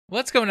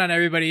What's going on,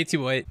 everybody? It's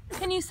your boy.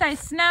 Can you say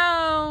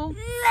snow?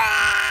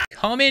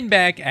 Coming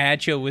back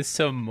at you with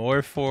some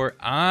more For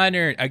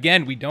Honor.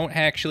 Again, we don't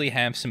actually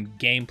have some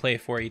gameplay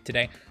for you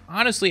today.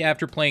 Honestly,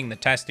 after playing the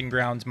testing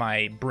grounds,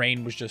 my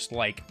brain was just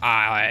like,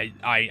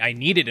 I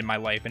need it in my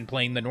life, and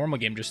playing the normal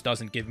game just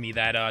doesn't give me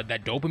that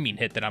that dopamine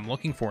hit that I'm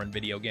looking for in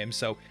video games.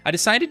 So I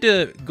decided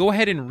to go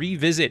ahead and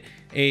revisit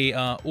a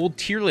old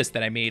tier list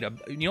that I made,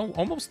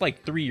 almost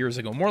like 3 years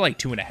ago, more like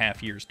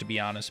 2.5 years to be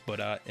honest.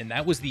 But and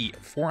that was the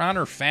For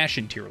Honor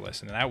fashion tier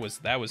list, and that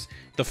was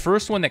the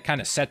first one that kind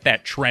of set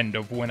that trend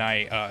of when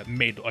I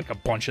made like a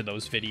bunch of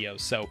those videos.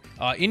 So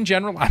in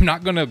general, I'm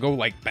not gonna go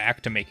like back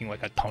to making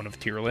like a ton of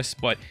tier lists,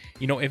 but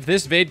if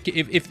this vid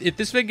if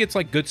this vid gets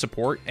like good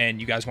support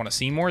and you guys want to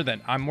see more, then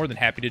I'm more than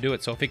happy to do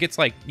it. So if it gets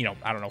like,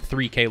 I don't know,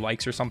 3K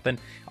likes or something,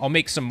 I'll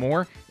make some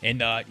more.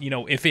 And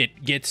if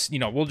it gets,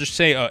 we'll just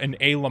say an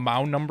A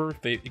Lamau number,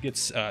 if it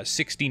gets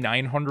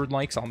 6,900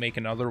 likes, I'll make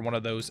another one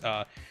of those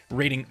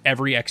rating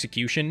every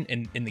execution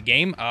in the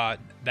game.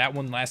 That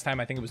one last time,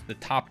 I think it was the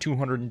top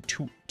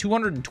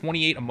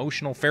 228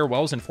 emotional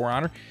farewells in For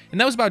Honor,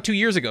 and that was about 2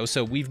 years ago.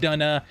 So we've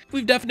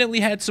definitely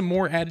had some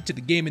more added to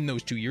the game in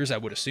those 2 years, I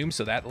would assume.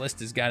 So that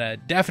list is gonna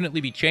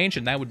definitely be changed,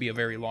 and that would be a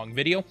very long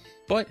video.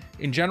 But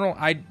in general,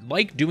 I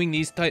like doing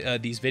these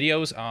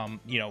videos.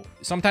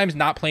 Sometimes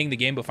not playing the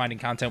game but finding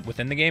content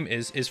within the game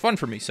is fun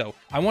for me. So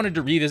I wanted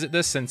to revisit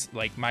this since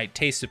like my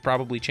tastes have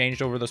probably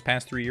changed over those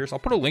past 3 years. I'll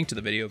put a link to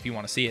the video if you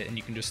want to see it, and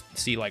you can just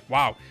see like,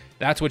 wow,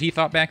 that's what he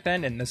thought back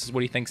then, and this is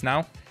what he thinks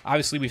now.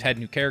 Obviously, we've had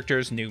new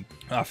characters, new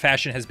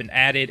fashion has been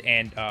added,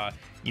 and I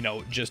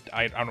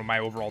don't know, my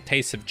overall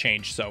tastes have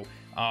changed. So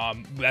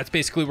that's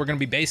basically what we're going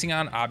to be basing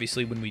on.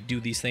 Obviously, when we do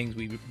these things,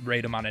 we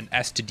rate them on an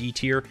S to D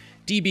tier.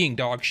 D being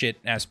dog shit,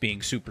 S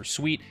being super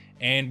sweet.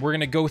 And we're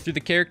going to go through the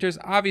characters.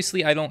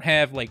 Obviously, I don't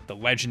have like the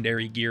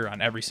legendary gear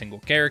on every single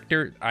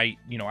character. I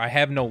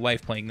have no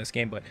life playing this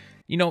game, but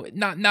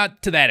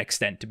not to that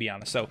extent, to be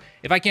honest. So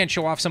if I can't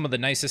show off some of the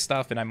nicest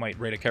stuff and I might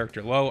rate a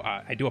character low,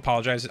 I do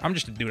apologize. I'm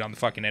just a dude on the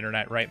fucking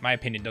internet, right? My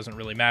opinion doesn't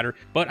really matter.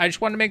 But I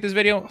just wanted to make this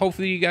video.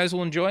 Hopefully you guys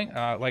will enjoy.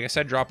 Like I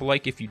said, drop a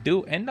like if you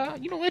do. And,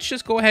 let's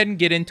just go ahead and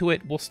get into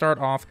it. We'll start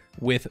off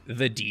with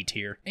the D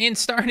tier. And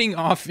starting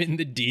off in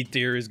the D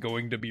tier is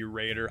going to be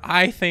Raider.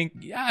 I think,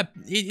 yeah,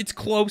 it's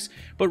close,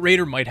 but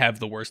Raider might have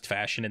the worst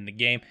fashion in the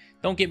game.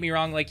 Don't get me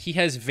wrong, like, he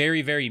has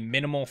very, very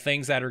minimal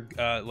things that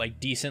are, like,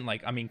 decent.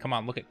 Like, I mean, come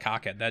on, look at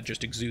Cockhead. That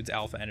just exudes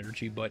alpha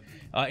energy. But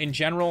in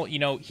general,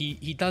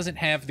 he doesn't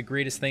have the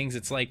greatest things.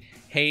 It's like,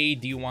 hey,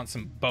 do you want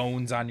some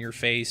bones on your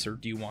face? Or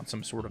do you want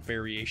some sort of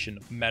variation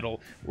of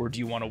metal? Or do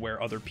you want to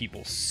wear other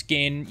people's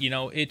skin?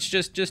 It's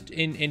just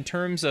in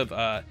terms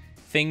of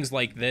things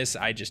like this,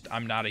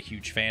 I'm not a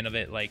huge fan of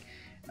it. Like,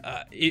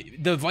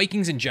 the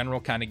Vikings in general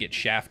kind of get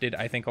shafted,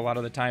 I think, a lot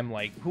of the time.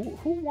 Like, who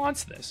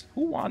wants this?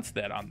 Who wants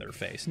that on their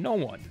face? No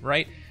one,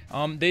 right?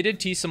 They did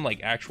tease some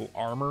like actual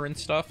armor and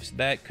stuff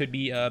that could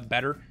be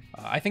better.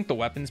 I think the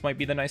weapons might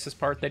be the nicest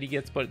part that he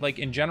gets, but like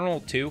in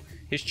general too,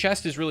 his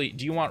chest is really,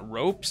 do you want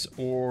ropes,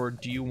 or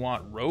do you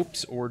want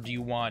ropes, or do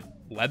you want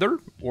leather,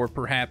 or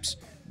perhaps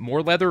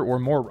more leather or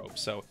more rope?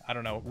 So I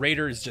don't know.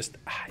 Raider is just,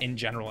 in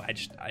general,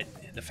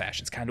 the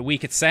fashion's kind of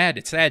weak. It's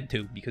sad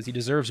too, because he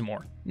deserves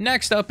more.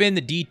 Next up in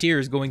the D tier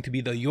is going to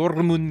be the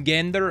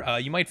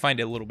Jormungandr. You might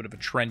find a little bit of a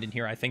trend in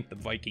here. I think the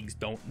Vikings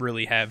don't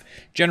really have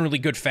generally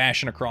good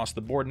fashion across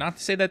the board. Not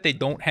to say that they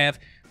don't have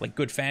like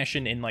good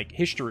fashion in like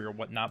history or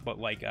whatnot, but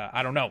like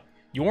I don't know.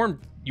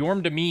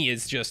 Jorm to me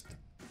is just,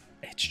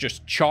 it's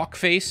just chalk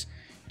face.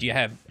 Do you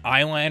have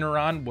eyeliner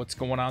on? What's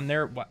going on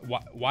there?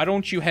 Why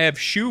don't you have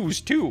shoes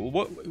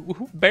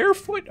too?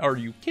 Barefoot? Are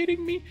you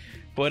kidding me?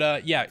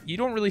 But yeah, you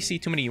don't really see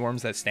too many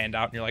Yorms that stand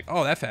out and you're like,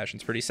 oh, that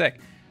fashion's pretty sick.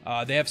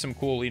 They have some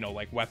cool,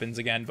 like weapons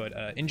again,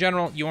 but in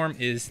general, Yorm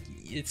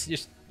it's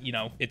just,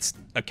 it's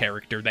a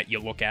character that you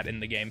look at in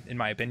the game, in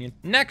my opinion.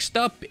 Next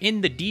up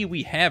in the D,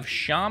 we have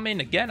Shaman.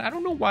 Again, I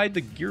don't know why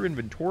the gear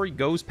inventory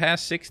goes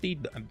past 60.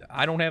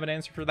 I don't have an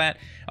answer for that.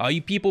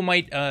 You people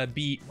might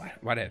be,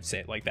 why did I have to say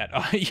it like that?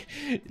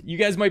 You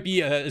guys might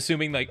be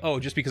assuming like, oh,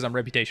 just because I'm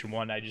Reputation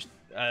 1,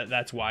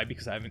 that's why,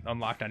 because I haven't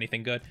unlocked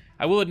anything good.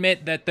 I will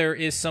admit that there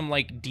is some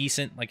like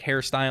decent like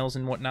hairstyles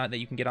and whatnot that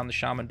you can get on the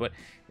Shaman, but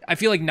I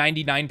feel like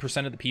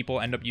 99% of the people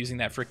end up using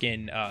that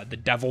freaking the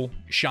devil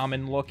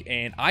shaman look,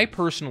 and I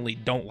personally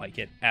don't like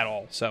it at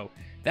all. So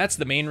that's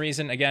the main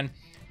reason. Again,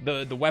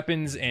 the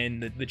weapons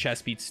and the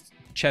chest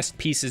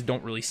pieces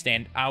don't really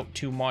stand out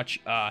too much.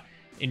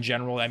 In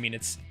general, I mean,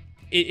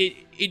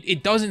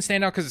 it doesn't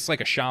stand out because it's like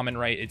a shaman,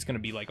 right? It's going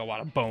to be like a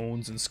lot of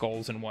bones and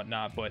skulls and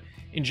whatnot. But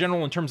in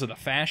general, in terms of the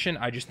fashion,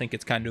 I just think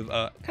it's kind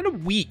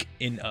of weak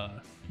in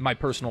my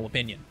personal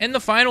opinion. And the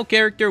final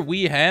character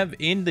we have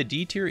in the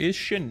D tier is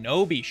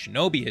Shinobi.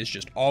 Shinobi has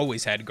just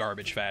always had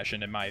garbage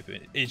fashion, in my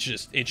opinion. It's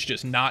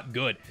just not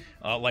good.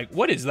 Like,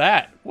 what is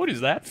that? What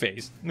is that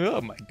face? Oh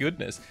my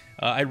goodness.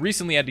 I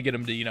recently had to get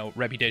him to,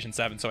 Reputation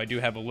 7, so I do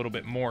have a little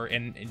bit more.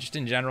 And just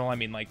in general, I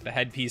mean, like, the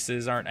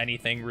headpieces aren't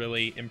anything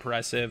really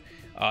impressive.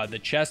 The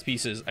chest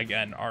pieces,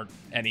 again, aren't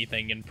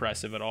anything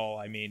impressive at all.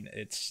 I mean,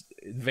 it's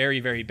very,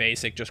 very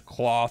basic, just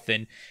cloth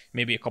and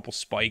maybe a couple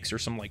spikes or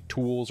some like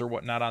tools or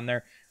whatnot on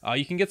there.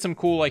 You can get some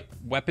cool like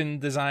weapon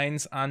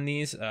designs on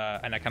these,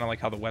 and I kind of like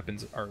how the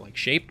weapons are like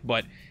shaped,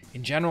 but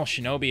in general,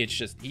 Shinobi, it's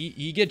just,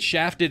 he gets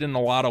shafted in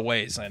a lot of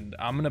ways, and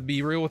I'm going to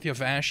be real with you,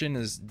 fashion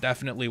is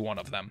definitely one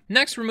of them.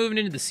 Next, we're moving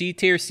into the C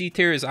tier. C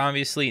tier is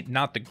obviously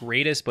not the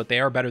greatest, but they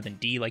are better than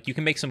D. Like, you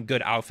can make some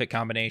good outfit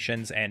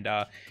combinations, and,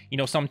 you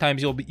know,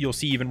 sometimes you'll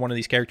see even one of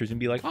these characters and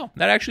be like, oh,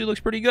 that actually looks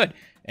pretty good.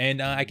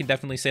 And I can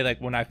definitely say, like,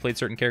 when I've played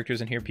certain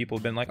characters in here, people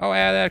have been like, oh,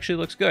 yeah, that actually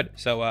looks good.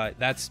 So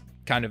that's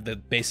kind of the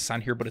basis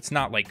on here, but it's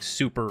not, like,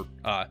 super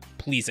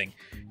pleasing,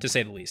 to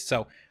say the least.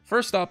 So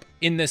first up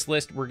in this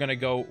list, we're going to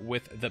go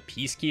with the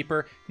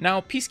Peacekeeper.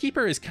 Now,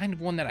 Peacekeeper is kind of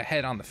one that I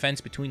had on the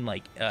fence between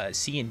like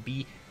C and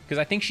B, because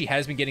I think she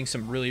has been getting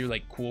some really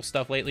like cool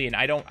stuff lately, and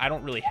I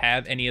don't really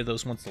have any of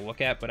those ones to look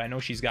at, but I know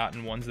she's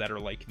gotten ones that are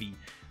like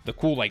the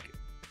cool like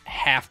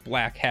half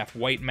black, half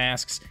white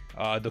masks,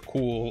 the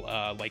cool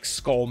like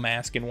skull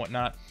mask and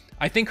whatnot.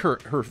 I think her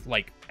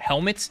like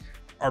helmets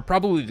are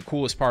probably the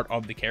coolest part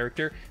of the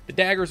character. The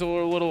daggers are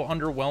a little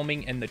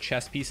underwhelming, and the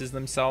chest pieces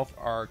themselves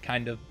are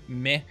kind of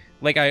meh.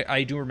 Like,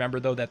 I do remember,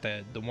 though, that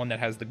the one that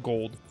has the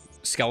gold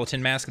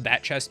skeleton mask,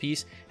 that chest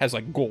piece, has,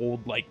 like,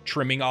 gold, like,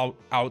 trimming out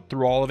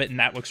through all of it, and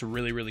that looks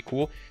really, really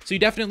cool. So you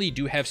definitely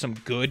do have some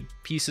good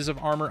pieces of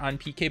armor on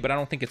PK, but I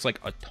don't think it's, like,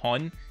 a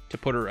ton to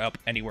put her up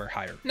anywhere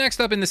higher. Next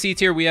up in the C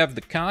tier, we have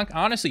the Conch.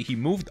 Honestly, he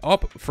moved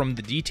up from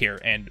the D tier,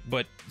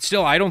 but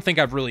still, I don't think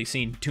I've really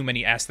seen too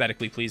many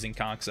aesthetically pleasing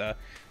Conchs.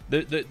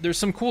 There's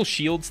some cool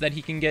shields that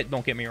he can get,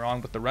 don't get me wrong,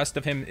 but the rest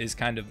of him is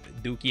kind of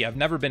dookie. I've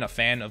never been a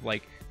fan of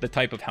like the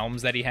type of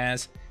helms that he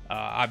has.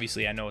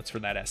 Obviously, I know it's for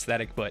that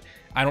aesthetic, but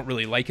I don't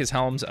really like his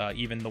helms,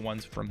 even the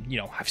ones from, you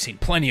know, I've seen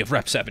plenty of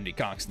Rep 70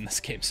 Conchs in this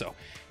game, so,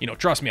 you know,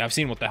 trust me, I've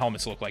seen what the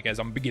helmets look like as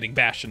I'm getting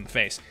bashed in the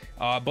face.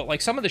 But,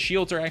 like, some of the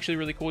shields are actually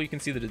really cool. You can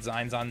see the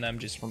designs on them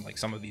just from, like,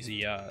 some of these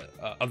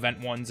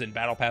event ones and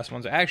Battle Pass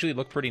ones. They actually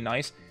look pretty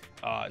nice.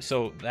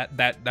 So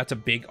that's a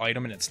big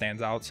item, and it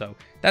stands out, so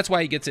that's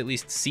why he gets at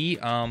least C.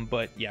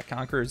 But yeah,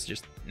 Conqueror's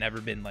just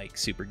never been like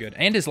super good,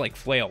 and his like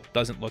flail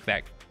doesn't look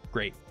that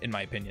great in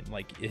my opinion.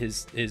 Like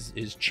his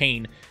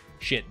chain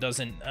shit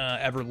doesn't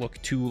ever look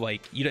too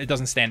like, you know, it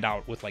doesn't stand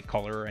out with like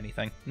color or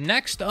anything.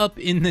 Next up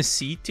in the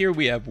C tier,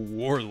 we have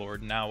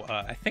Warlord. Now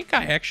I think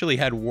I actually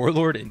had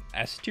Warlord in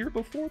S tier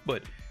before,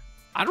 but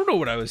I don't know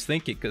what I was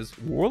thinking, because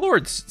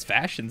Warlord's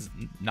fashion's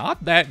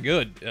not that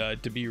good,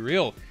 to be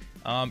real.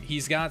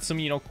 He's got some,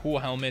 you know, cool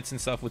helmets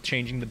and stuff with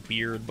changing the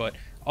beard, but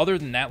other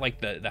than that, like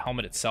the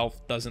helmet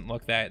itself doesn't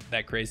look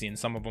that crazy, and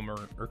some of them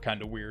are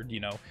kind of weird, you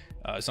know.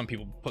 Some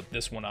people put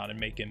this one on and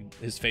make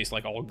his face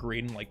like all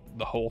green, like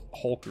the whole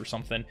Hulk or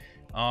something.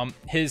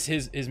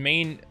 His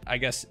main, I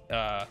guess,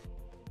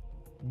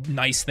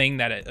 nice thing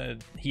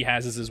that he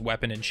has is his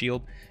weapon and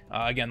shield.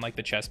 Again, like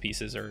the chest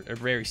pieces are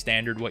very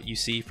standard, what you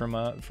see from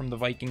the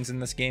Vikings in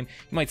this game.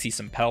 You might see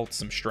some pelts,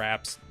 some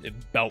straps,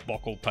 belt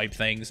buckle type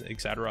things,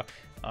 etc.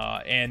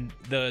 And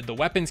the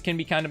weapons can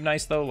be kind of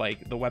nice, though,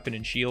 like the weapon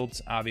and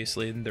shields,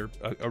 obviously, and they're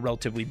a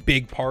relatively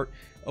big part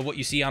of what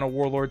you see on a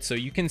Warlord, so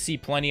you can see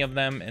plenty of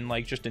them. And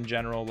like just in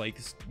general, like,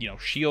 you know,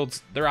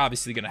 shields, they're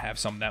obviously going to have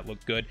some that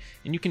look good,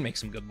 and you can make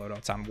some good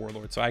loadouts on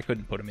Warlord, so I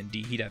couldn't put him in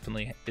D. He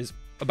definitely is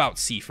about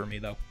C for me,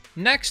 though.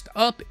 Next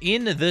up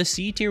in the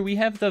C tier, we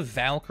have the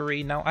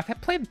Valkyrie. Now, I've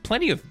played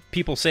plenty of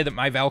people say that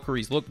my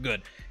Valkyries look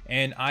good,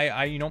 and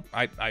I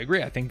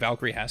agree. I think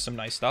Valkyrie has some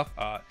nice stuff.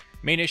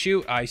 Main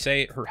issue, I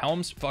say her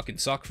helms fucking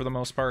suck for the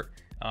most part.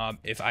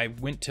 If I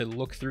went to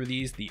look through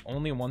these, the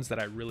only ones that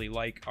I really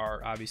like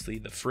are obviously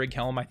the Frigg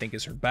helm, I think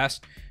is her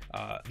best.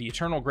 The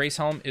Eternal Grace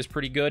helm is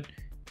pretty good,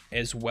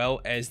 as well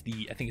as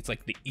I think it's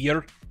like the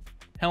Ear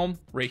helm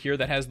right here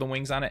that has the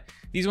wings on it.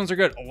 These ones are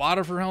good. A lot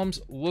of her helms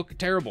look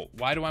terrible.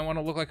 Why do I want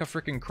to look like a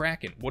freaking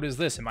Kraken? What is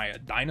this? Am I a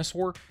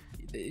dinosaur?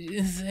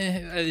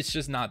 It's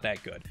just not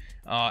that good.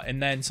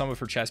 And then some of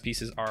her chest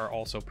pieces are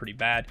also pretty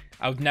bad.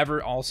 I've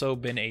never also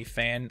been a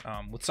fan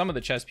with some of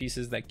the chest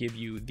pieces that give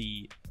you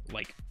the,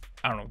 like,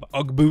 I don't know, the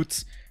Ugg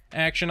boots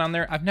action on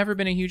there. I've never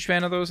been a huge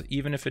fan of those,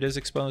 even if it is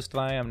exposed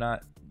thigh. I'm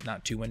not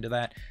too into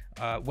that.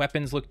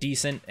 Weapons look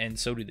decent, and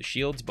so do the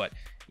shields, but,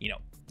 you know,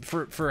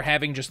 for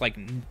having just like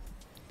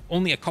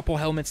only a couple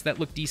helmets that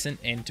look decent,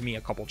 and to me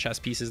a couple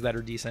chest pieces that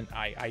are decent,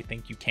 I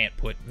think you can't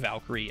put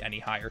Valkyrie any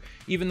higher,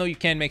 even though you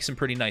can make some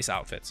pretty nice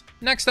outfits.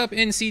 Next up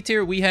in C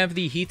tier, we have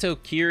the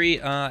Hitokiri.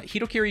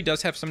 Hitokiri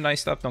does have some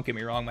nice stuff, don't get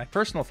me wrong. My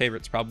personal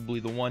favorite is probably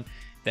the one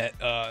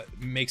that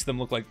makes them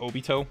look like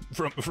Obito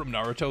from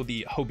Naruto,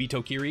 the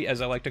Hobitokiri,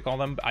 as I like to call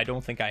them. I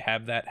don't think I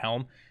have that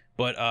helm,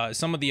 but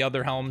some of the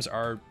other helms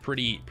are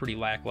pretty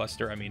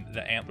lackluster. I mean,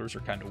 the antlers are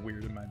kind of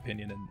weird in my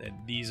opinion, and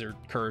these are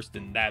cursed,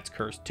 and that's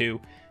cursed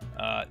too.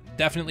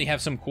 Definitely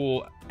have some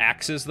cool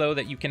axes though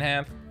that you can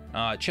have.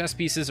 Chest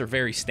pieces are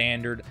very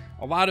standard.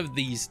 A lot of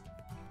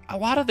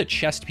the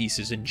chest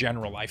pieces in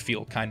general, I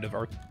feel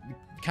are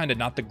kind of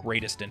not the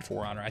greatest in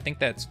For Honor. I think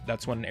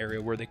that's one area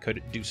where they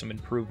could do some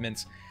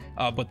improvements.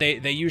 But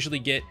they usually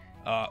get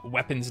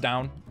weapons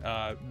down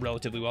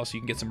relatively well, so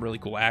you can get some really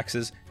cool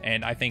axes.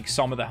 And I think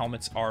some of the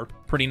helmets are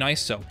pretty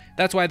nice, so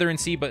that's why they're in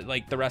C. But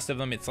like the rest of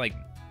them, it's like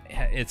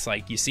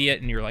you see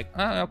it and you're like,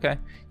 oh, okay.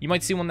 You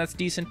might see one that's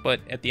decent, but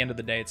at the end of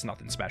the day, it's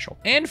nothing special.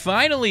 And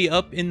finally,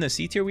 up in the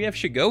C tier, we have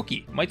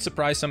Shigoki. Might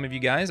surprise some of you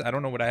guys. I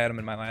don't know what I had him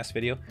in my last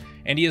video,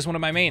 and he is one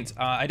of my mains.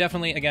 I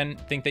definitely, again,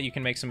 think that you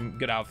can make some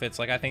good outfits.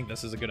 Like, I think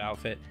this is a good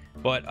outfit,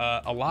 but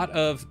a lot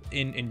of,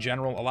 in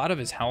general, a lot of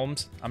his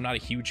helms, I'm not a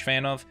huge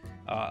fan of.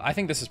 I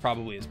think this is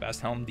probably his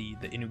best helm, the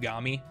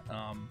Inugami,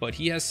 but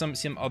he has some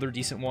other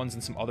decent ones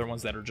and some other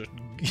ones that are just,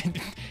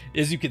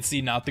 as you can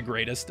see, not the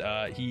greatest.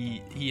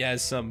 He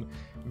has some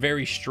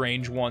very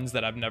strange ones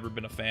that I've never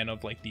been a fan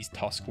of, like these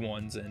tusk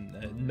ones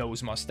and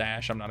nose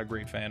mustache I'm not a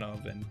great fan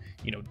of, and,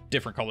 you know,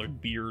 different colored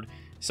beard.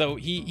 So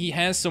he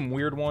has some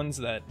weird ones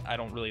that I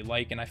don't really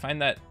like, and I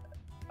find that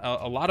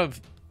a lot of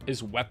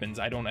his weapons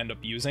I don't end up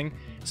using.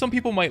 Some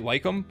people might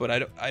like them,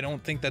 but I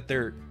don't think that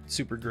they're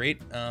super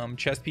great.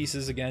 Chest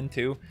pieces again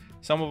too.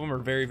 Some of them are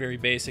very, very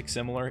basic,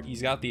 similar.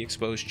 He's got the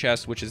exposed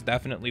chest, which is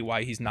definitely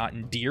why he's not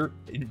in D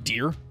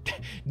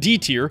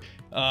tier.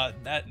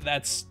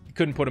 That's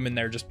couldn't put him in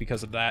there just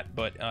because of that,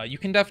 but you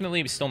can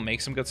definitely still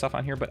make some good stuff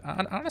on here. But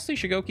honestly,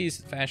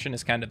 Shigoki's fashion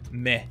is kind of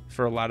meh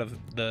for a lot of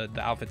the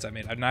outfits I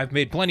made, and I've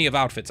made plenty of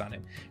outfits on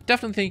him.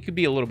 Definitely think it could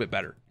be a little bit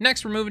better.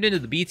 Next, we're moving into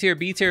the B tier.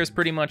 B tier is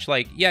pretty much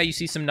like, yeah, you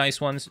see some nice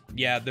ones,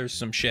 yeah, there's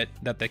some shit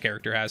that the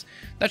character has.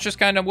 That's just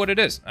kind of what it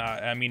is.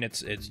 I mean,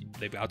 it's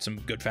they've got some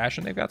good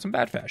fashion, they've got some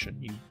bad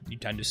fashion. You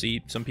tend to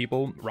see some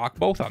people rock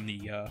both on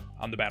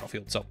the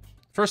battlefield. So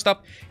first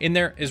up in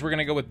there is we're going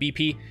to go with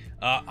BP.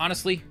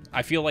 Honestly,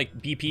 I feel like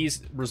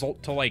BPs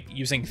result to like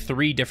using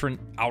 3 different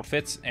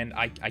outfits, and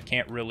I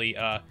can't really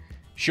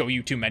show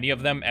you too many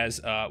of them,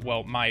 as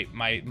well, my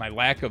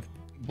lack of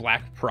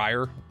black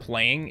prior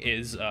playing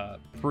is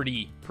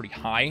pretty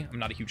high. I'm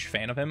not a huge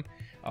fan of him.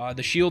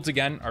 The shields,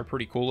 again, are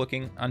pretty cool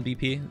looking on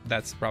BP.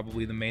 That's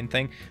probably the main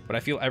thing, but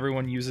I feel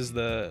everyone uses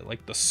the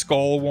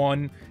skull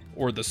one,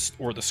 or the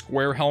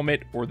square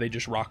helmet, or they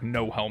just rock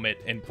no helmet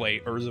and play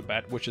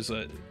Urzabet, which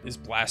is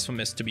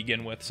blasphemous to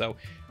begin with. So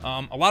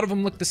a lot of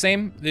them look the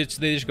same. They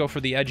just go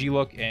for the edgy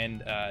look,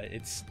 and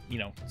it's, you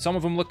know, some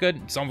of them look good,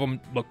 some of them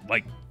look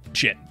like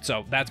shit.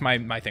 So that's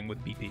my thing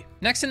with BP.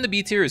 Next in the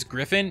B tier is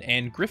Griffin,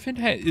 and Griffin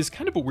is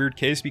kind of a weird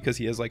case because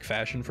he has like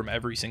fashion from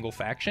every single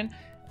faction.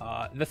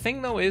 The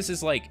thing though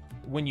is like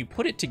when you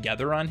put it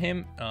together on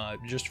him,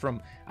 just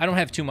from, I don't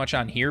have too much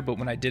on here, but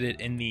when I did it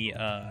in the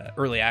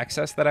early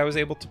access that I was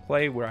able to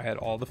play, where I had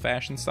all the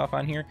fashion stuff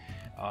on here,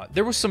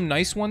 there was some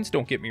nice ones,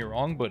 don't get me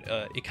wrong, but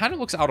it kind of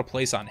looks out of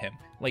place on him.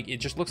 Like, it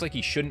just looks like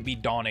he shouldn't be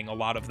donning a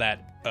lot of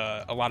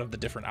that, a lot of the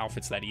different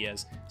outfits that he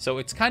is. So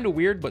it's kind of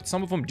weird, but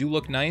some of them do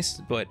look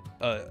nice, but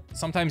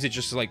sometimes it's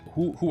just like,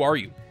 who are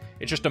you?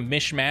 It's just a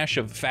mishmash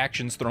of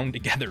factions thrown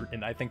together,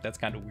 and I think that's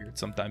kind of weird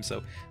sometimes,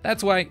 so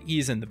that's why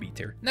he's in the B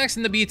tier. Next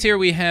in the B tier,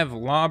 we have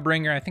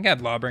Lawbringer. I think I had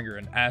Lawbringer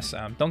in S.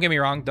 Don't get me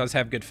wrong, does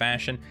have good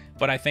fashion,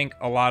 but I think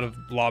a lot of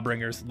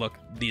Lawbringers look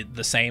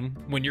the same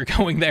when you're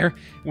going there.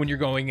 When you're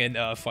going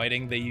and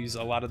fighting, they use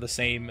a lot of the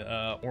same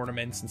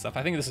ornaments and stuff.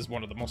 I think this is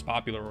one of the most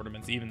popular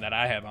ornaments even that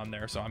I have on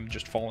there, so I'm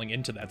just falling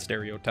into that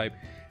stereotype.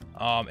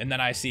 And then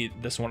I see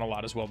this one a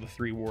lot as well, the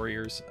 3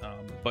 warriors.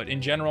 But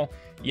in general,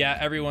 yeah,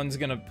 everyone's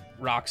gonna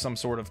rock some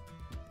sort of,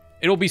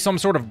 it'll be some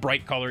sort of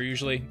bright color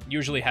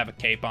usually have a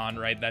cape on,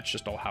 right? That's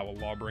just all how a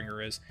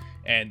Lawbringer is,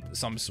 and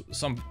some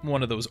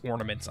one of those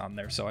ornaments on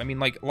there. So I mean,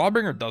 like,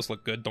 Lawbringer does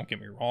look good, don't get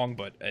me wrong,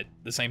 but at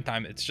the same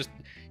time, it's just,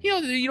 you know,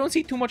 you don't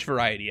see too much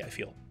variety, I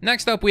feel.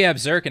 Next up, we have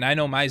Zerk, and I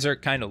know my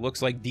Zerk kind of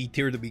looks like D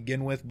tier to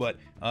begin with, but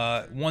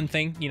one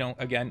thing, you know,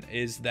 again,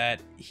 is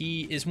that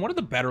he is one of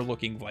the better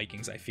looking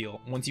Vikings, I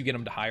feel. Once you get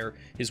him to higher,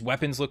 his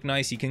weapons look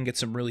nice, he can get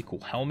some really cool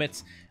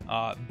helmets,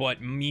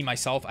 but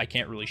myself, I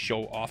can't really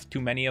show off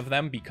too many of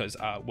them because,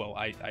 well,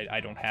 I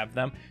don't have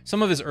them.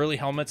 Some of his early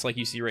helmets, like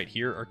you see right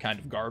here, are kind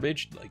of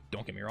garbage, like,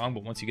 don't get me wrong,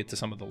 but once you get to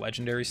some of the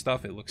legendary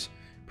stuff, it looks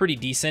pretty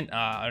decent.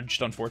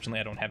 Just unfortunately,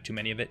 I don't have too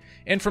many of it.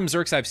 And from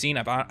Zerks I've seen,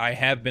 I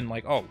have been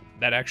like, oh,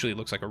 that actually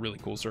looks like a really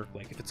cool Zerk.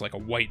 Like, if it's like a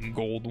white and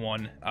gold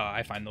one,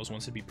 I find those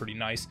ones to be pretty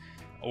nice.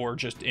 Or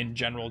just in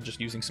general, just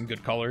using some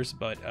good colors.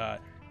 But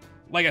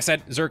like I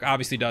said, Zerk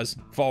obviously does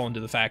fall into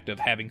the fact of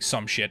having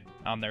some shit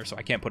on there, so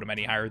I can't put him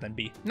any higher than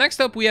B. Next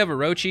up, we have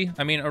Orochi.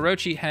 I mean,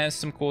 Orochi has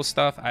some cool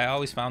stuff. I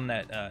always found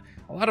that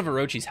a lot of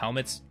Orochi's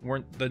helmets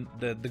weren't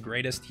the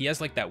greatest. He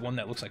has like that one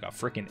that looks like a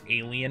freaking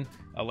alien,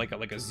 like a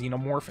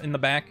xenomorph in the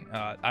back.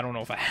 I don't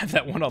know if I have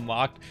that one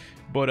unlocked,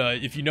 but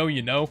if you know,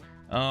 you know.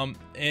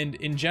 And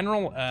in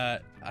general,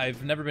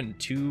 I've never been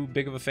too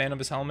big of a fan of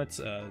his helmets.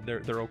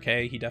 They're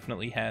okay. He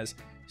definitely has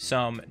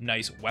some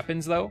nice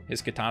weapons, though.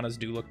 His katanas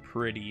do look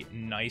pretty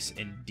nice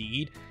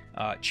indeed.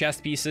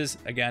 Chest pieces,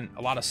 again,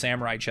 a lot of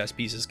samurai chest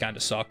pieces kind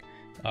of suck.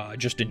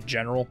 Just in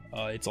general,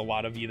 it's a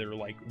lot of either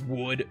like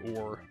wood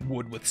or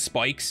wood with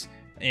spikes,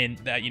 and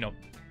that, you know,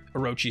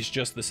 Orochi's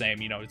just the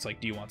same. You know, it's like,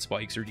 do you want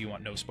spikes or do you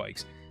want no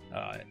spikes?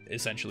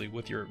 Essentially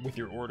with your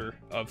order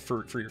of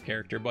for your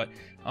character. But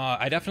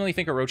I definitely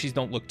think Orochis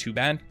don't look too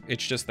bad.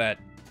 It's just that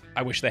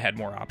I wish they had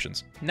more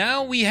options.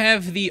 Now we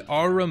have the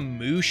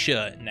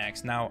Aramusha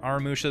next. Now,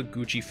 Aramusha,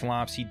 Gucci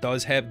flops. He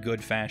does have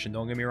good fashion.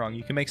 Don't get me wrong.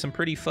 You can make some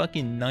pretty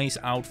fucking nice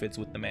outfits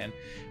with the man.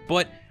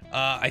 But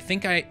I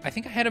think I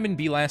had him in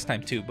B last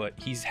time too, but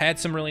he's had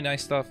some really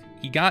nice stuff.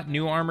 He got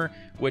new armor,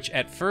 which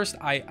at first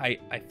I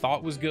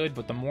thought was good,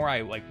 but the more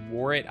I like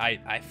wore it,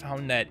 I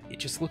found that it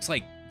just looks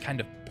like kind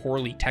of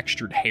poorly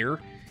textured hair,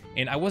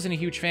 and I wasn't a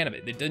huge fan of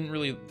it. It didn't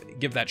really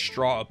give that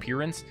straw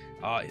appearance.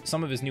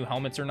 Some of his new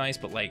helmets are nice,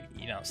 but like,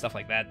 you know, stuff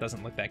like that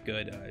doesn't look that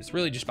good. It's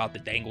really just about the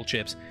dangle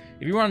chips.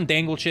 If you run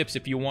dangle chips,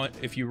 if you run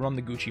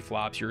the Gucci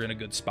flops, you're in a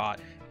good spot.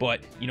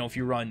 But, you know, if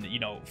you run, you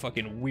know,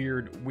 fucking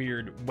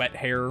weird wet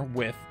hair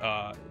with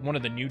one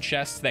of the new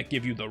chests that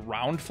give you the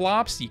round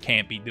flops, you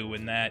can't be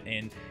doing that.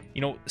 And,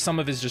 you know, some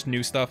of his just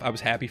new stuff, I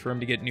was happy for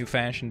him to get new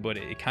fashion, but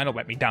it kind of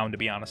let me down, to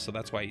be honest, so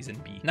that's why he's in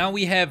B. Now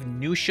we have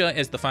Nusha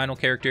as the final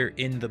character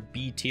in the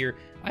B tier.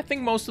 I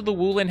think most of the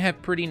Woolen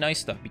have pretty nice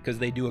stuff because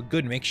they do a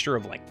good mixture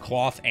of like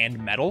cloth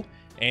and metal,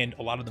 and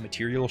a lot of the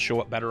materials show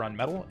up better on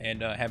metal,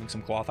 and having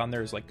some cloth on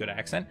there is like good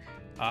accent.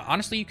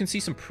 Honestly, you can see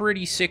some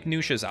pretty sick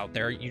Nushas out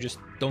there. You just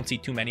don't see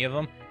too many of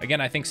them.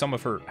 Again, I think some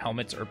of her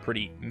helmets are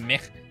pretty meh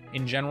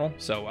in general,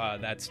 so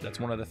that's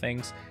one of the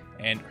things.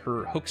 And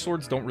her hook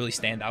swords don't really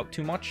stand out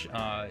too much,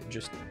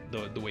 just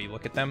the way you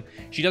look at them.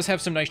 She does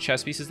have some nice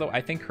chest pieces, though.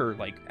 I think her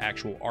like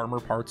actual armor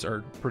parts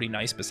are pretty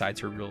nice besides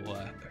her real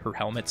her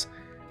helmets.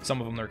 Some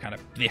of them are kind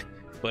of bleh.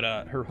 But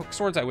her hook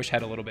swords, I wish,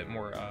 had a little bit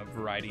more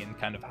variety in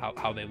kind of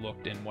how they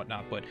looked and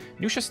whatnot. But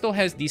Nusha still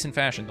has decent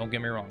fashion, don't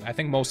get me wrong. I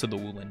think most of the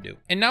Woolen do.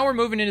 And now we're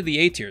moving into the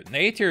A tier. The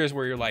A tier is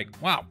where you're like,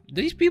 wow,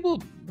 these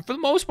people, for the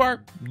most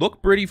part,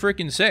 look pretty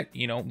freaking sick.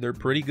 You know, they're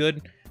pretty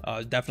good.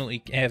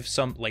 Definitely have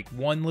some, like,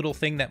 one little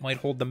thing that might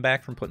hold them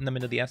back from putting them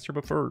into the S tier,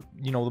 but for,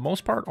 you know, the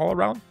most part, all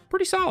around,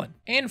 pretty solid.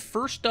 And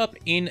first up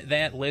in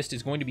that list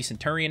is going to be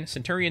Centurion.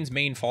 Centurion's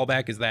main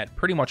fallback is that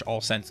pretty much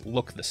all scents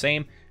look the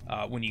same.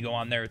 When you go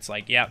on there, it's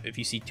like, yeah, if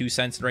you see two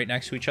scents right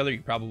next to each other,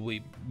 you'd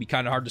probably be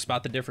kind of hard to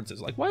spot the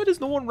differences. Like, why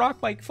does no one rock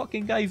like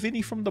fucking guy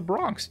Vinny from the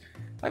Bronx?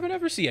 I would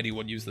never see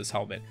anyone use this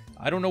helmet.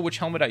 I don't know which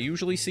helmet I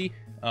usually see,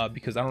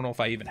 because I don't know if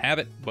I even have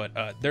it, but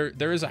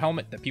there is a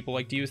helmet that people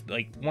like to use,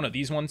 like one of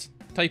these ones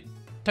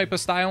type of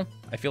style.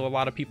 I feel a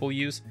lot of people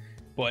use,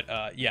 but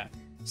yeah,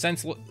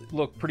 scents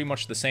look pretty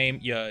much the same.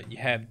 You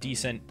have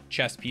decent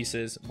chest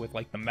pieces with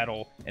like the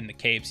metal and the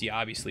capes. You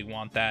obviously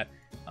want that,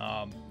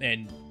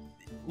 and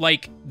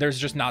like there's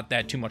just not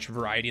that too much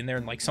variety in there.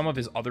 And like some of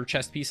his other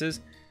chest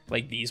pieces,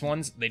 like these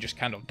ones, they just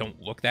kind of don't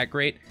look that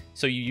great.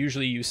 So you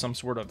usually use some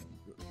sort of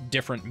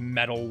different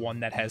metal one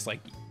that has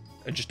like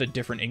just a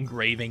different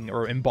engraving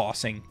or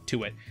embossing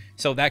to it.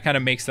 So that kind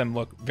of makes them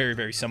look very,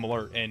 very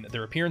similar in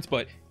their appearance.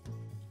 But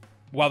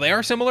while they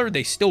are similar,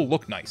 they still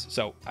look nice.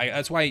 So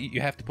that's why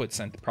you have to put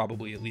Scent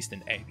probably at least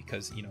in A,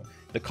 because, you know,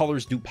 the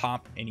colors do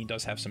pop, and he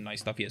does have some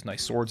nice stuff. He has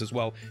nice swords as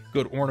well,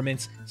 good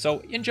ornaments. So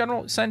in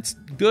general, Scent's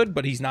good,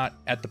 but he's not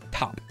at the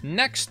top.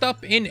 Next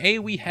up in A,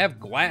 we have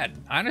Glad.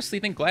 I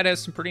honestly think Glad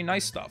has some pretty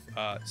nice stuff.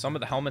 Some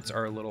of the helmets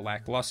are a little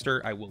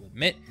lackluster, I will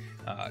admit.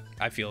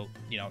 I feel,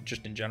 you know,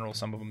 just in general,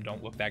 some of them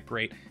don't look that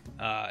great.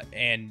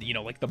 And, you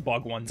know, like the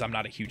bug ones, I'm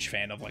not a huge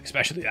fan of, like,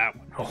 especially that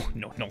one. Oh,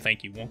 no,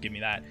 thank you. Won't give me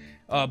that.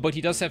 But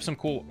he does have some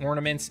cool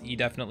ornaments. He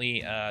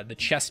definitely, the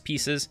chest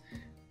pieces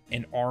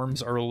and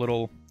arms are a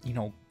little, you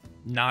know,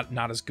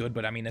 not as good,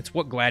 but I mean, it's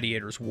what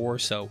gladiators wore,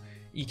 so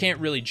you can't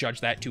really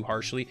judge that too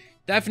harshly.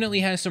 Definitely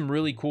has some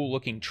really cool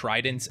looking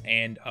tridents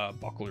and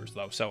bucklers,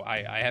 though, so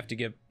I have to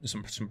give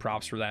some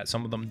props for that.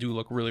 Some of them do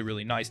look really,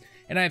 really nice,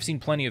 and I have seen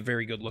plenty of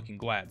very good looking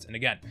Glads. And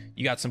again,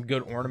 you got some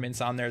good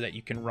ornaments on there that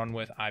you can run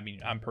with. I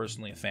mean, I'm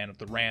personally a fan of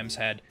the ram's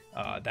head.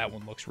 That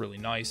one looks really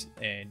nice,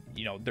 and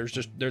you know,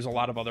 there's a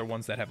lot of other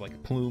ones that have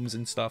like plumes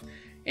and stuff,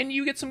 and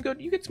you get some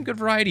good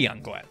variety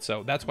on Glad.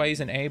 So that's why he's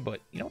an A. But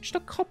you know, just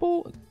a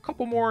couple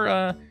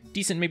more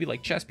decent, maybe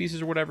like chest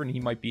pieces or whatever, and he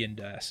might be in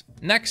S.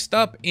 Next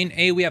up in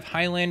A, we have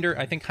Highlander.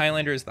 I think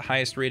Highlander is the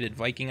highest rated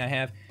Viking I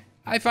have.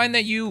 I find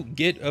that you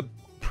get a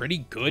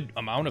pretty good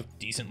amount of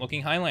decent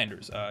looking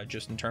Highlanders,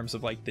 just in terms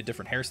of like the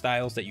different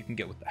hairstyles that you can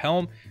get with the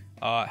helm.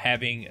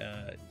 Having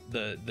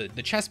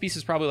the chest piece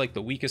is probably like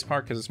the weakest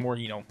part, because it's more,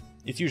 you know,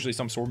 it's usually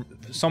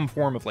some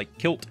form of like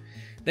kilt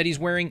that he's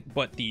wearing,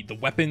 but the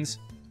weapons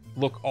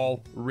look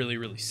all really,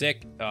 really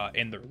sick,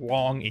 and they're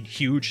long and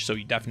huge, so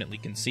you definitely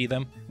can see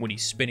them when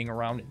he's spinning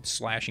around and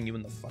slashing you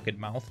in the fucking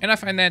mouth. And I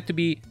find that to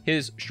be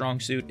his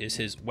strong suit, is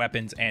his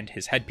weapons and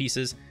his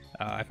headpieces.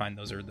 I find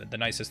those are the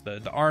nicest.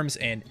 The arms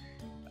and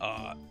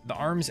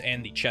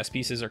the chest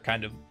pieces are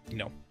kind of, you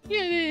know,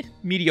 yeah,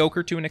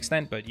 mediocre to an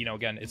extent, but you know,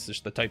 again, it's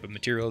just the type of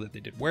material that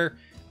they did wear.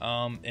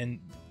 And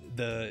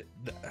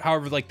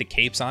however, like the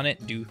capes on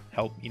it do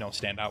help, you know,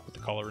 stand out with the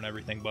color and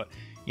everything. But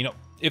you know,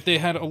 if they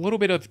had a little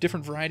bit of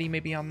different variety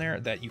maybe on there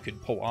that you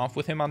could pull off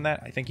with him on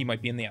that, I think he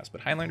might be in the S. But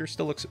Highlander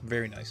still looks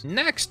very nice.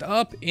 Next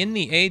up in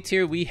the A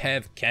tier, we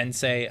have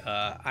Kensei.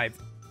 I've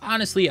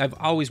Honestly, I've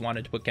always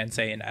wanted to put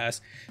Kensei in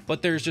S,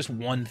 but there's just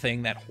one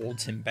thing that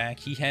holds him back.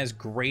 He has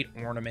great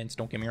ornaments,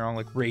 don't get me wrong,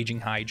 like Raging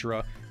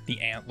Hydra, the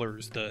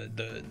antlers,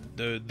 the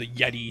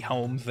Yeti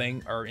helm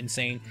thing are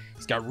insane.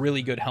 He's got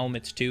really good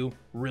helmets too,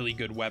 really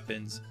good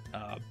weapons,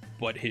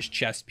 but his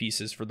chest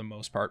pieces for the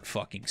most part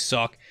fucking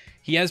suck.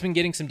 He has been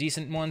getting some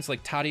decent ones,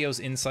 like Tadio's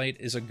Insight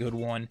is a good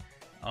one,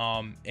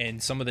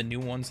 and some of the new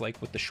ones like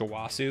with the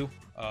Shawasu,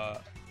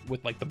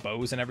 with like the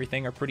bows and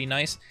everything are pretty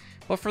nice.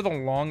 But for the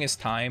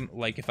longest time,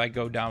 like if I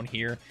go down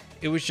here,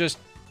 it was just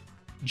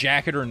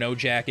jacket or no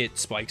jacket,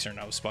 spikes or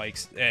no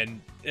spikes,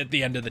 and at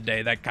the end of the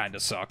day that kind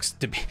of sucks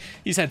to be.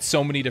 He's had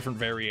so many different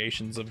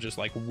variations of just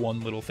like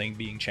one little thing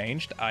being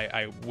changed.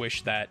 I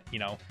wish that, you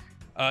know,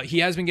 he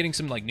has been getting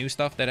some like new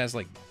stuff that has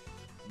like,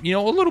 you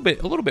know, a little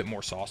bit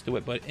more sauce to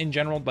it, but in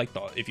general, like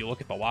if you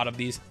look at a lot of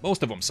these,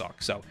 most of them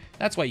suck, so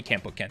that's why you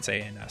can't put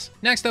Kensei in S.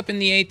 Next up in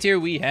the A tier,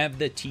 we have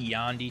the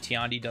Tiandi.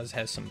 Tiandi does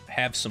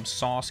have some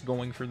sauce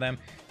going for them.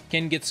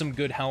 Can get some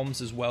good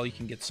helms as well. You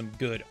can get some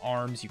good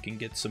arms. You can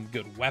get some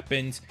good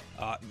weapons.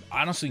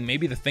 Honestly,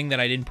 maybe the thing that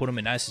I didn't put him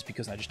in S is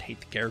because I just hate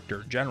the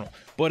character in general.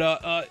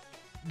 But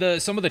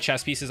some of the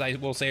chess pieces I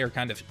will say are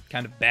kind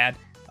of bad.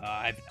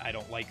 I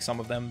don't like some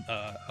of them.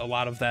 A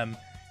lot of them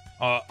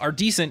are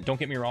decent, don't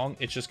get me wrong.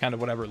 It's just kind of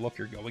whatever look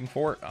you're going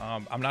for.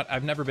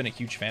 I've never been a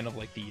huge fan of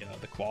like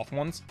the cloth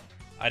ones.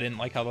 I didn't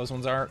like how those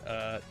ones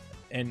are.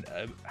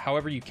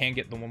 However, you can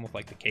get the one with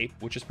like the cape,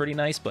 which is pretty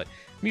nice, but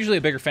I'm usually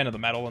a bigger fan of the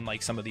metal, and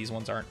like some of these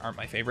ones aren't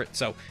my favorite.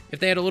 So if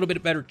they had a little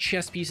bit better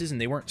chest pieces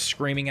and they weren't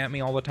screaming at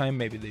me all the time,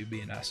 maybe they'd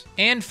be an S.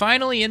 And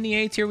finally in the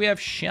A tier, we have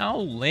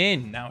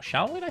Shaolin. Now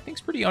Shaolin I think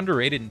is pretty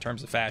underrated in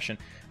terms of fashion.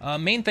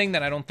 Main thing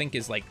that I don't think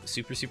is like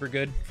super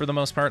good for the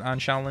most part on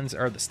Shaolins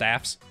are the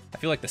staffs. I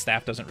feel like the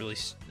staff doesn't really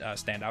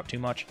stand out too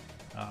much.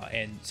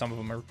 And some of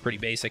them are pretty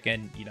basic,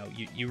 and you know,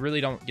 you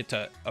really don't get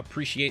to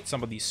appreciate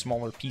some of these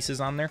smaller pieces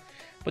on there.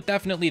 But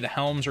definitely the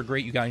helms are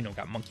great. You got, you know,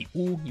 got Monkey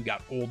Ooh, you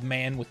got Old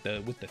Man with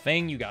the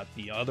thing, you got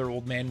the other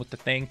Old Man with the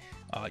thing,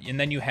 and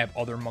then you have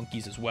other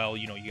monkeys as well.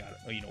 You know, you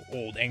got, you know,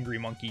 Old Angry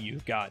Monkey,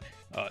 you've got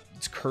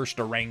it's Cursed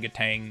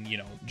Orangutan, you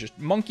know, just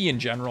monkey in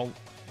general.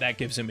 That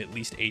gives him at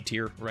least A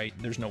tier, right?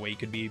 There's no way he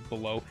could be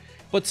below.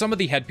 But some of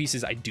the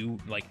headpieces I do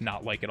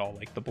not like at all.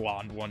 Like the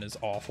blonde one is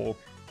awful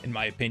in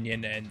my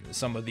opinion, and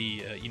some of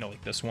the you know,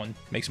 like this one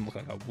makes him look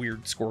like a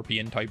weird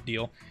scorpion type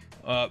deal.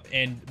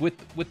 And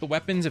with the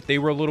weapons, if they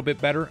were a little bit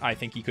better, I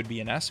think he could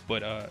be an S.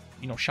 But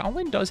you know,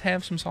 Shaolin does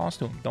have some sauce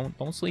to him.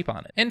 Don't sleep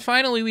on it. And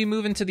finally, we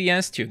move into the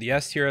S tier. The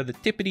S tier are the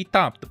tippity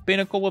top, the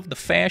pinnacle of the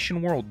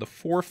fashion world, the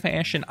 4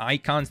 fashion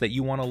icons that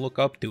you want to look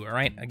up to. All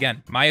right,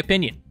 again, my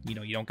opinion. You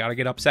know, you don't gotta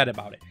get upset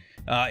about it.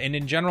 And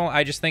in general,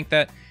 I just think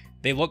that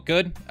they look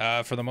good.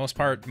 For the most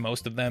part,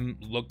 most of them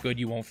look good.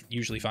 You won't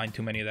usually find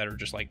too many that are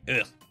just like,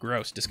 ugh,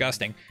 gross,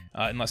 disgusting,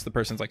 unless the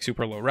person's like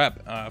super low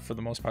rep. For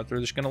the most part, they're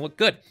just going to look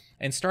good.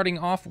 And starting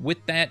off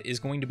with that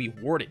is going to be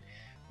Warden.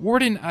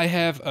 Warden, I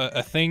have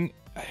a thing.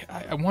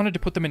 I wanted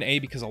to put them in A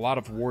because a lot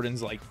of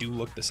Wardens like do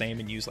look the same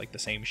and use like the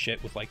same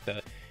shit with like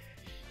the,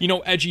 you know,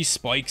 edgy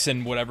spikes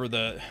and whatever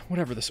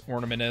this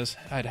ornament is.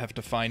 I'd have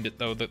to find it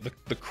though.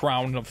 The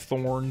crown of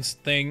thorns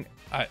thing.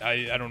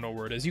 I don't know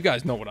where it is. You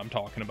guys know what I'm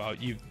talking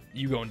about.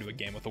 You go into a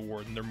game with a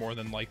Warden, they're more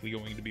than likely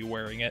going to be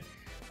wearing it.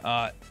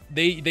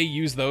 They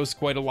use those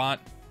quite a lot,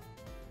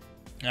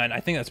 and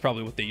I think that's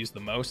probably what they use the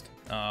most.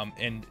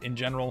 And in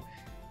general,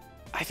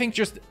 I think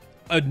just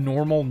a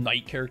normal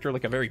knight character,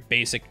 like a very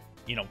basic,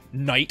 you know,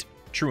 knight,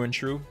 true and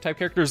true type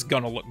character is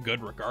gonna look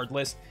good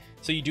regardless.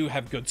 So you do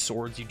have good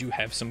swords, you do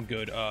have some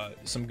good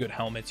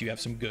helmets, you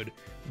have some good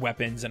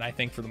weapons, and I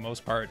think for the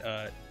most part,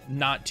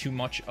 not too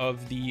much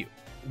of the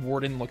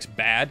Warden looks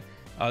bad.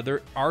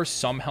 There are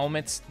some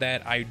helmets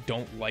that I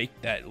don't like,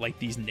 that like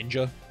these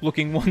ninja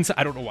looking ones.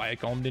 I don't know why I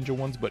call them ninja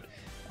ones, but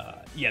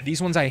yeah,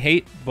 these ones I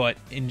hate. But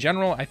in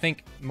general, I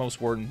think most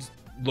Wardens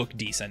look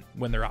decent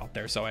when they're out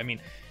there. So I mean,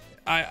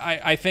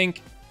 I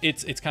think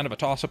it's kind of a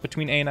toss-up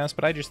between A and S,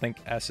 but I just think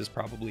S is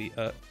probably,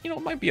 you know,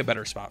 might be a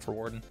better spot for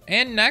Warden.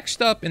 And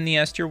next up in the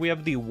S tier, we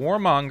have the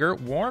Warmonger.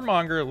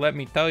 Warmonger, let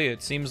me tell you,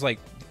 it seems like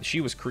she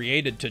was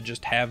created to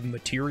just have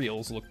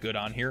materials look good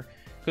on here.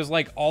 Because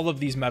like all of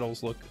these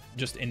medals look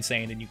just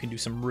insane, and you can do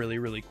some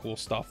really cool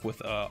stuff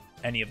with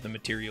any of the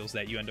materials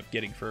that you end up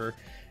getting for her.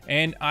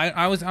 And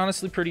I was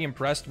honestly pretty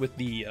impressed with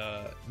the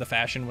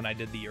fashion when I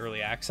did the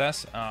early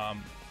access.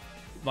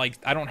 Like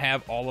I don't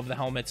have all of the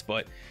helmets,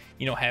 but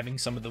you know, having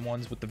some of the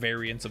ones with the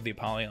variants of the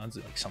Apollons,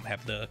 like some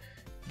have the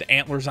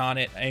antlers on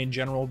it. In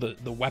general,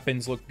 the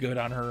weapons look good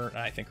on her, and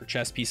I think her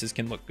chest pieces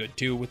can look good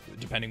too, with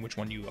depending which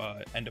one you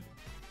end up,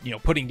 you know,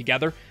 putting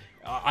together.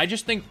 I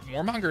just think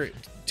Warmonger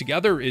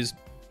together is,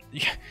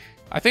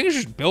 I think it's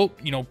just built,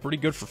 you know, pretty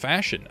good for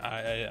fashion.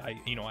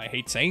 You know, I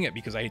hate saying it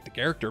because I hate the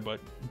character, but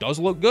it does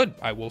look good,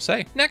 I will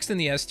say. Next in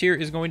the S tier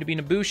is going to be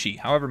Nobushi.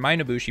 However, my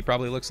Nobushi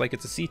probably looks like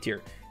it's a C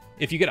tier.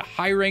 If you get a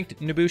high-ranked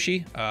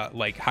Nobushi,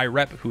 like High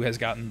Rep, who has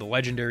gotten the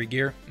legendary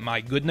gear, my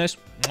goodness,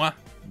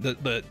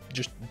 the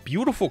just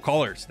beautiful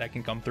colors that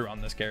can come through on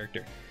this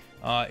character.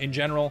 In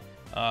general,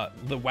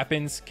 The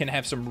weapons can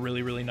have some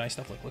really, really nice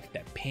stuff. Like, look at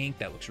that pink.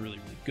 That looks really,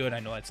 really good. I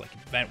know that's like an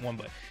event one,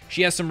 but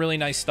she has some really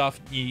nice stuff.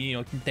 You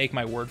know, can take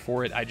my word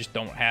for it. I just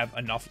don't have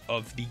enough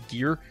of the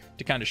gear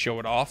to kind of show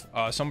it off.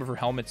 Some of her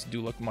helmets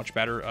do look much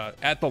better.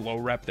 At the low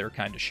rep, they're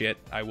kind of shit.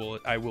 I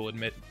will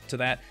admit to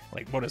that.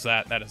 Like, what is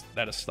that?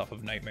 That is stuff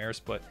of nightmares.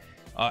 But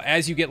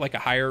as you get like a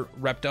higher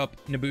repped up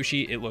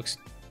Nobushi, it looks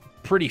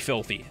pretty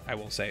filthy, I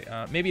will say.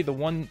 Maybe the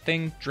one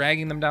thing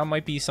dragging them down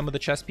might be some of the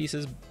chest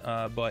pieces,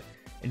 but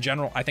in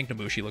general, I think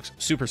Nobushi looks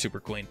super, super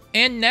clean.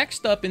 And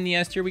next up in the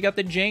S tier, we got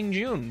the Jang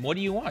Jun. What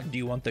do you want? Do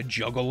you want the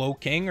Juggalo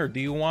King or do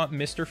you want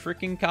Mr.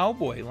 Freaking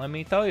Cowboy? Let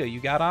me tell you, you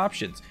got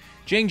options.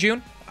 Jang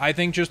Jun, I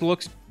think just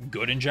looks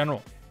good in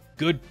general.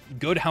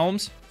 Good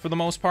helms for the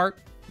most part,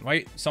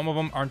 right? Some of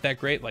them aren't that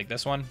great, like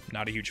this one,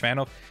 not a huge fan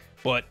of,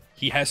 but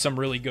he has some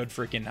really good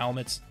freaking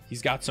helmets.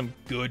 He's got some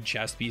good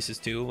chest pieces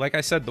too. Like I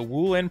said, the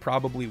Wu Lin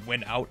probably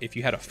win out if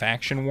you had a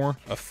faction war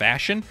of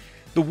fashion.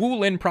 The Wu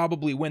Lin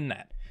probably win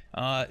that.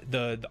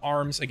 The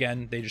arms,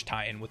 again, they just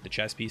tie in with the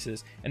chest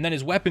pieces. And then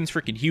his weapon's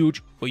freaking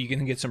huge, but you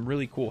can get some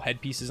really cool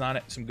headpieces on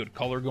it, some good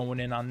color going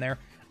in on there.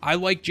 I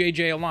like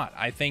JJ a lot.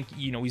 I think,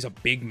 you know, he's a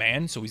big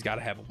man, so he's got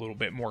to have a little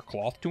bit more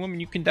cloth to him,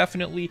 and you can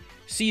definitely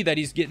see that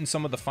he's getting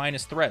some of the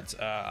finest threads.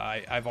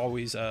 I've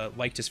always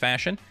liked his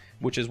fashion,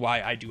 which is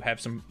why I do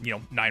have some, you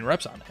know, 9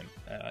 reps on him.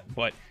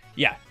 But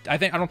yeah, I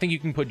don't think you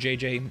can put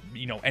JJ,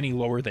 you know, any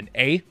lower than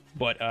A,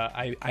 but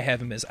I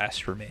have him as S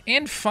for me.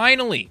 And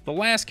finally, the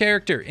last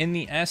character in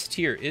the S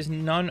tier is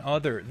none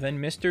other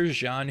than Mr.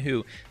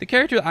 Zhanhu, the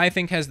character I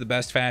think has the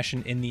best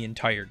fashion in the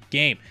entire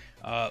game.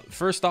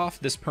 First off,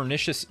 this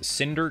Pernicious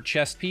Cinder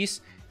chest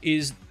piece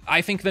is,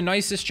 I think, the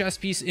nicest chest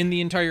piece in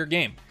the entire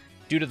game,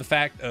 due to the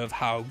fact of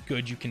how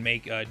good you can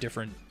make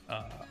different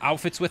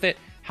outfits with it,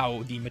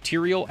 how the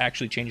material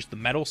actually changes the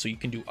metal, so you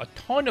can do a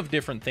ton of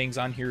different things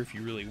on here if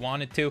you really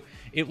wanted to.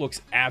 It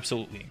looks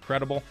absolutely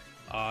incredible.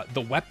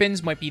 The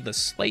weapons might be the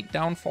slight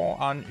downfall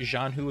on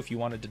Zhanhu if you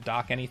wanted to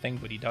dock anything,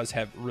 but he does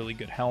have really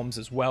good helms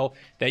as well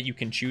that you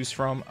can choose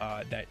from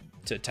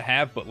to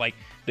have. But like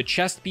the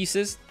chest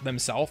pieces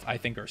themselves, I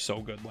think are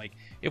so good. Like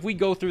if we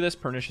go through this,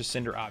 Pernicious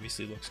Cinder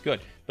obviously looks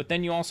good, but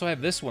then you also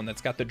have this one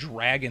that's got the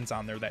dragons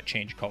on there that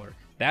change color.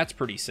 That's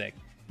pretty sick.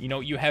 You know,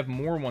 you have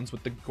more ones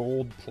with the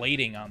gold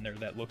plating on there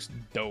that looks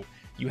dope.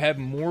 You have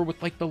more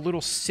with like the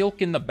little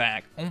silk in the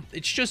back.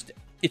 It's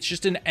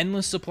just an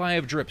endless supply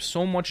of drip.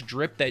 So much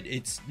drip that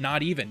it's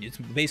not even. It's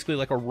basically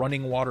like a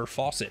running water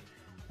faucet.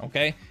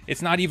 Okay?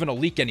 It's not even a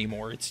leak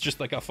anymore. It's just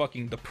like a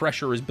fucking, the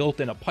pressure is built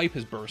in, a pipe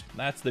has burst.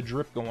 That's the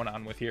drip going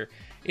on with here.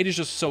 It is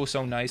just so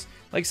nice.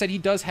 Like I said, he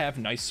does have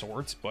nice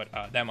swords, but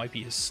that might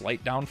be his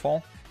slight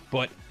downfall.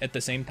 But at the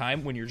same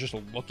time, when you're just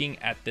looking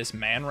at this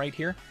man right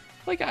here,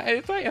 like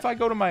if I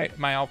go to my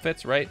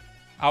outfits, right?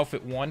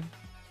 Outfit 1,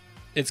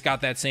 it's got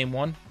that same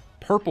one,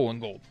 purple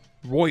and gold,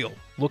 royal,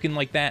 looking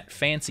like that,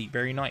 fancy,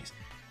 very nice.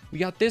 We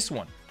got this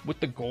one with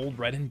the gold,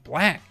 red, and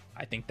black.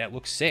 I think that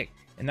looks sick.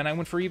 And then I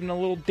went for even a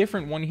little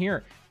different one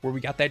here, where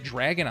we got that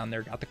dragon on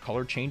there, got the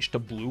color changed to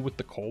blue with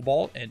the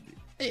cobalt, and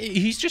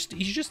he's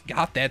just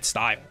got that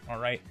style, all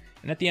right?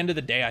 And at the end of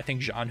the day, I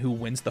think Zhanhu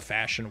wins the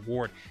fashion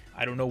award.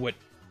 I don't know what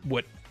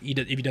he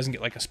does, if he doesn't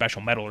get like a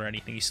special medal or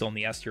anything. He's still in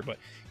the S tier, but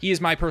he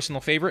is my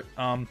personal favorite.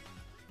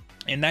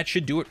 And that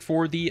should do it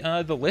for the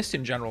list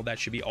in general. That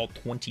should be all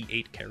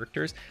 28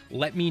 characters.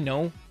 Let me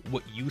know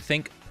what you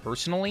think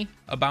personally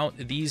about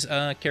these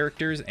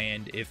characters,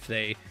 and if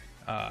they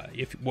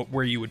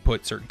where you would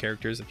put certain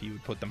characters, if you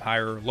would put them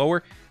higher or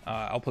lower.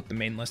 I'll put the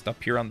main list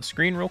up here on the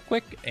screen real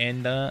quick.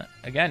 And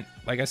again,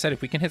 like I said,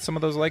 if we can hit some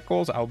of those like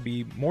goals, I'll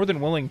be more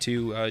than willing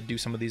to do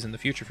some of these in the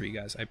future for you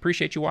guys. I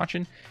appreciate you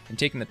watching and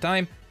taking the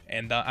time,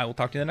 and I will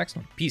talk to you in the next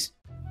one. Peace.